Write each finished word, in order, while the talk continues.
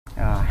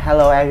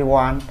Hello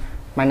everyone,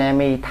 my name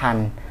is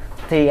Thành,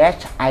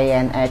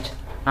 TSES.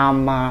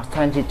 I'm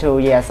 22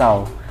 years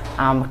old.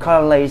 I'm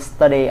currently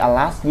studying at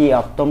last year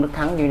of Tôn Đức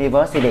Thắng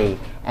University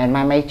and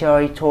my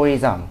major is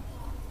tourism.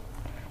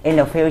 In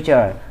the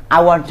future,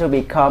 I want to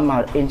become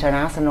an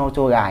international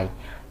tour guide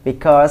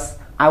because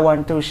I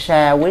want to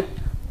share with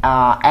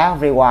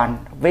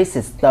everyone,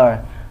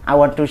 visitor. I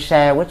want to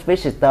share with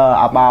visitor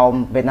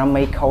about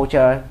Vietnamese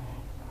culture,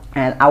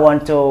 and I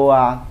want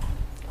to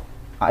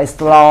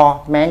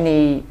explore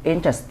many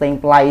interesting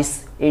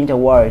places in the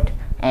world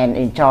and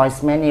enjoy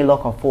many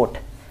local food.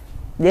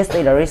 This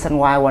is the reason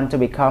why I want to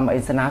become an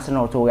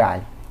international tour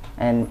guide.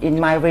 And in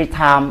my free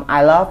time,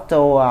 I love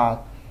to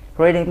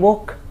reading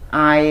book.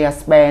 I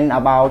spend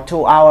about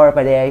 2 hours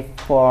per day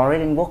for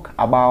reading book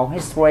about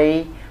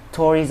history,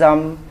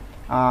 tourism,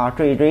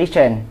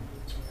 tradition,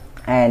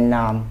 and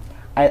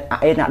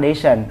in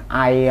addition,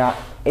 I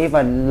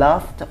even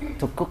love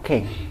to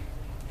cooking.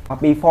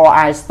 Before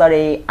I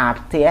study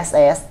at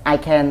TSES, I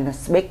can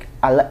speak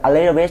a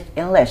little bit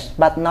English,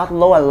 but not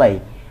fluently.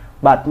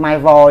 But my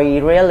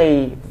voice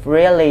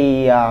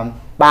really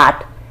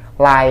bad,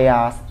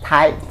 like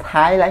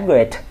Thai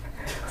language.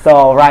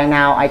 So right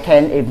now I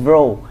can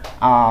improve.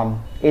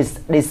 It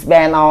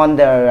depends on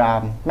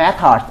the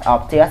method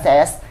of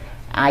TSES.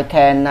 I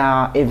can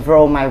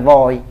improve my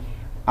voice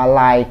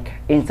like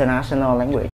international language.